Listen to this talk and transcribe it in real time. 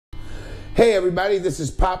Hey everybody, this is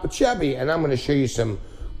Popa Chubby, and I'm going to show you some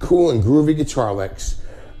cool and groovy guitar licks.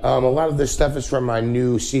 A lot of this stuff is from my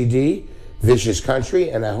new CD, Vicious Country,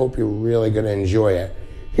 and I hope you're really going to enjoy it.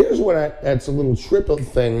 Here's that's a little triple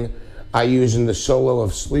thing I use in the solo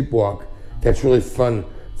of Sleepwalk that's really fun.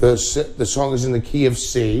 The song is in the key of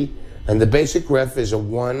C, and the basic riff is a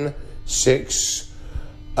 1, 6,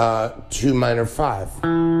 2 minor 5.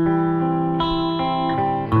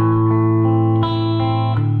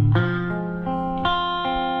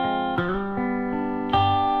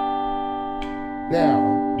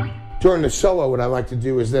 Now, during the solo, what I like to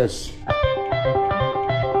do is this.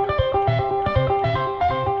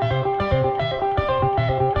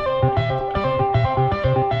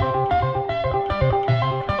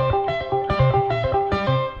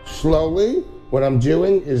 Slowly, what I'm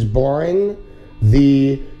doing is barring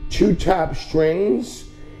the 2 top strings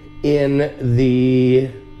in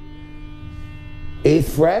the 8th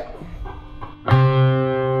fret,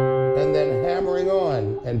 and then hammering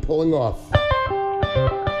on and pulling off.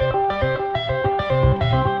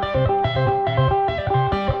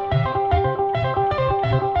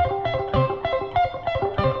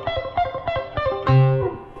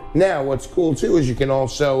 Now, what's cool too is you can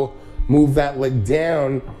also move that lick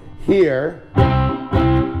down here,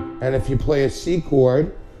 and if you play a C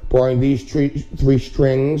chord, barring these 3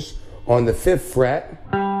 strings on the 5th fret,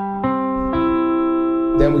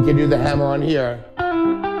 then we can do the hammer on here.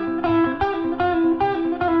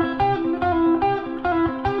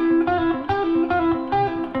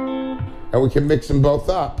 And we can mix them both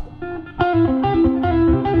up.